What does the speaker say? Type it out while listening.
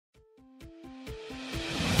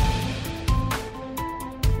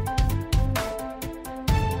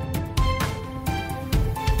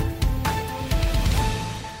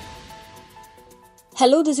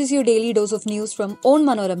Hello, this is your daily dose of news from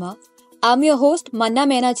Onmanorama. I'm your host Manna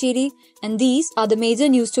Menacheri, and these are the major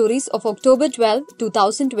news stories of October 12,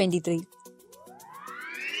 2023.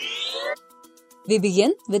 We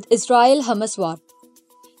begin with Israel-Hamas war.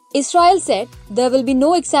 Israel said there will be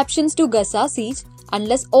no exceptions to Gaza siege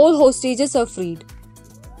unless all hostages are freed.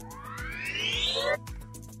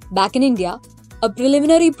 Back in India, a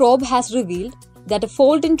preliminary probe has revealed that a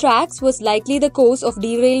fault in tracks was likely the cause of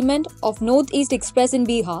derailment of Northeast Express in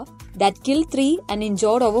Bihar that killed 3 and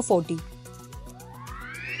injured over 40.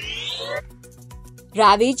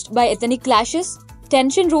 Ravaged by ethnic clashes,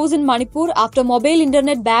 tension rose in Manipur after mobile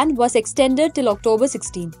internet ban was extended till October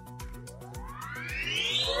 16.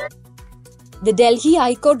 The Delhi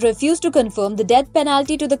High Court refused to confirm the death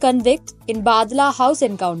penalty to the convict in Badla house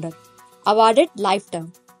encounter, awarded life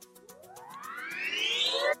term.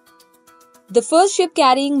 The first ship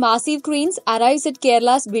carrying massive cranes arrives at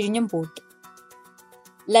Kerala's Vizhinjam port.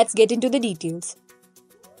 Let's get into the details.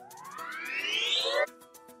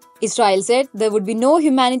 Israel said there would be no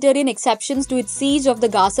humanitarian exceptions to its siege of the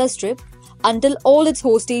Gaza Strip until all its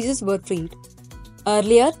hostages were freed.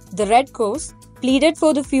 Earlier, the Red Cross pleaded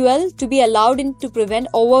for the fuel to be allowed in to prevent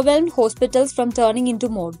overwhelmed hospitals from turning into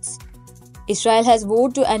morgues. Israel has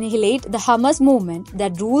vowed to annihilate the Hamas movement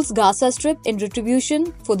that rules Gaza Strip in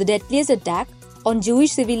retribution for the deadliest attack on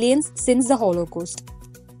Jewish civilians since the Holocaust,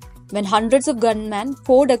 when hundreds of gunmen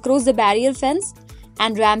poured across the barrier fence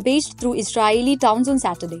and rampaged through Israeli towns on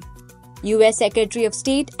Saturday. US Secretary of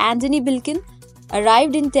State Antony Blinken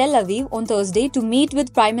arrived in Tel Aviv on Thursday to meet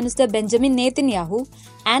with Prime Minister Benjamin Netanyahu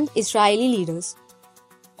and Israeli leaders.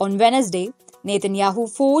 On Wednesday, Netanyahu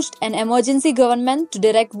forged an emergency government to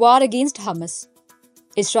direct war against Hamas.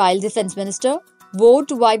 Israel Defense Minister vowed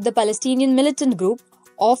to wipe the Palestinian militant group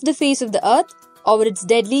off the face of the earth over its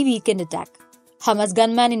deadly weekend attack. Hamas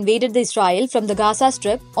gunmen invaded Israel from the Gaza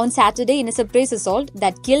Strip on Saturday in a surprise assault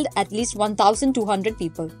that killed at least 1,200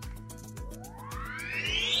 people.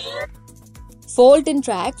 Fault in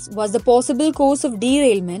tracks was the possible cause of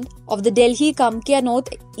derailment of the Delhi-Kamkia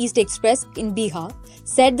North-East Express in Bihar,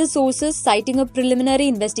 said the sources citing a preliminary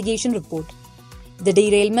investigation report. The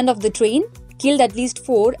derailment of the train killed at least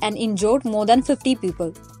 4 and injured more than 50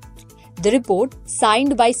 people. The report,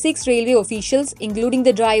 signed by 6 railway officials including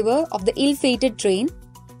the driver of the ill-fated train,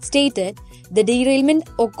 stated the derailment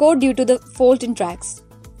occurred due to the fault in tracks.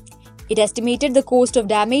 It estimated the cost of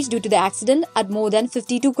damage due to the accident at more than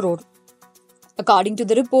 52 crore. According to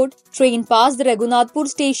the report, train passed the Raghunathpur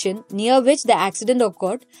station near which the accident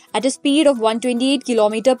occurred at a speed of 128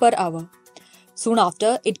 km per hour. Soon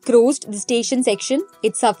after it crossed the station section,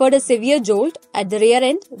 it suffered a severe jolt at the rear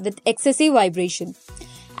end with excessive vibration.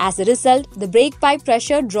 As a result, the brake pipe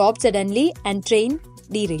pressure dropped suddenly and train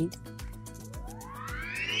derailed.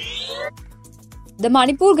 The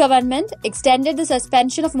Manipur government extended the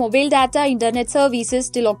suspension of mobile data internet services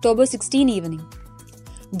till October 16 evening.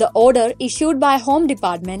 The order issued by Home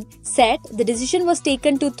Department said the decision was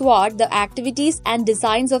taken to thwart the activities and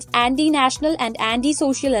designs of anti-national and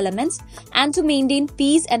anti-social elements and to maintain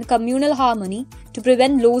peace and communal harmony to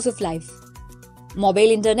prevent loss of life. Mobile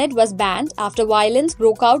internet was banned after violence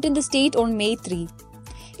broke out in the state on May 3.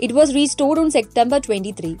 It was restored on September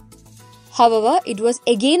 23. However, it was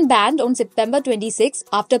again banned on September 26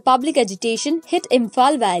 after public agitation hit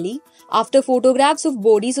Imphal Valley after photographs of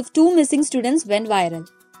bodies of 2 missing students went viral.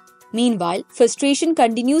 Meanwhile, frustration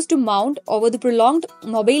continues to mount over the prolonged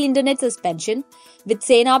mobile internet suspension, with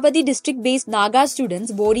Senapati district-based Naga students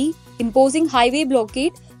body imposing highway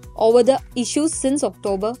blockade over the issues since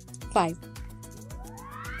October 5.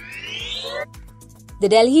 The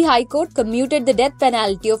Delhi High Court commuted the death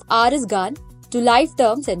penalty of R.S. Khan to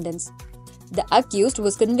life-term sentence. The accused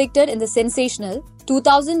was convicted in the sensational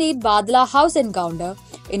 2008 Badla house encounter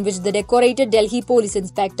in which the decorated Delhi police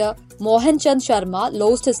inspector Mohan Chand Sharma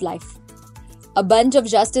lost his life. A bunch of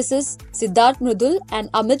justices Siddharth Mridul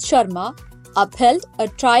and Amit Sharma upheld a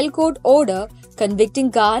trial court order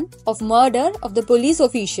convicting Khan of murder of the police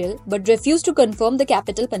official but refused to confirm the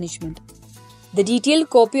capital punishment. The detailed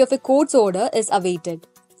copy of a court's order is awaited.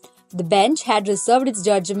 The bench had reserved its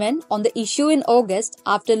judgment on the issue in August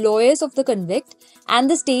after lawyers of the convict and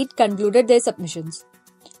the state concluded their submissions.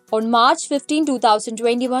 On March 15,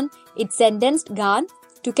 2021, it sentenced Khan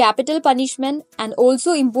to capital punishment and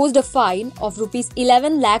also imposed a fine of Rs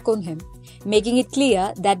 11 lakh on him, making it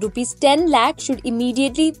clear that Rs 10 lakh should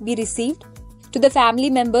immediately be received to the family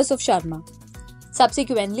members of Sharma.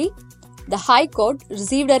 Subsequently, the High Court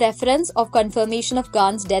received a reference of confirmation of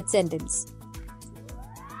Khan's death sentence.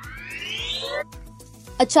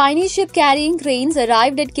 A Chinese ship carrying cranes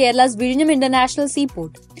arrived at Kerala's Vizhinjam International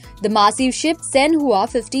Seaport. The massive ship Senhua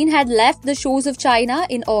 15 had left the shores of China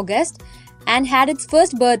in August and had its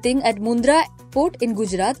first berthing at Mundra port in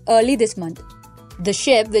Gujarat early this month. The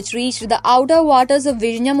ship, which reached the outer waters of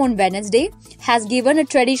Vizhinjam on Wednesday, has given a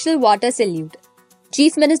traditional water salute.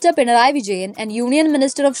 Chief Minister Pinarayi Vijayan and Union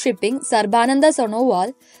Minister of Shipping Sarbananda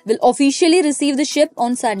Sonowal will officially receive the ship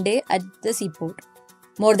on Sunday at the seaport.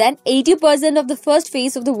 More than 80% of the first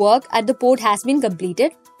phase of the work at the port has been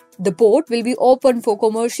completed. The port will be open for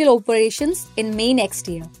commercial operations in May next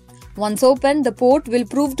year. Once open, the port will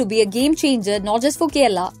prove to be a game changer not just for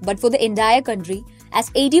Kerala but for the entire country, as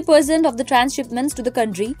 80% of the transshipments to the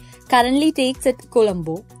country currently takes at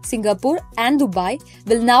Colombo, Singapore and Dubai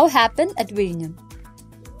will now happen at Vizhinjam.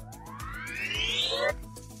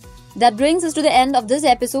 That brings us to the end of this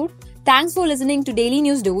episode. Thanks for listening to Daily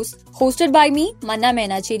News Dose, hosted by me, Manna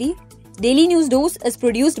Menacheri. Daily News Dose is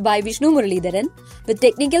produced by Vishnu Muralidharan with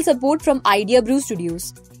technical support from Idea Brew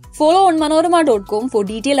Studios. Follow Onmanorama.com for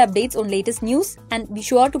detailed updates on latest news and be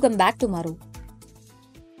sure to come back tomorrow.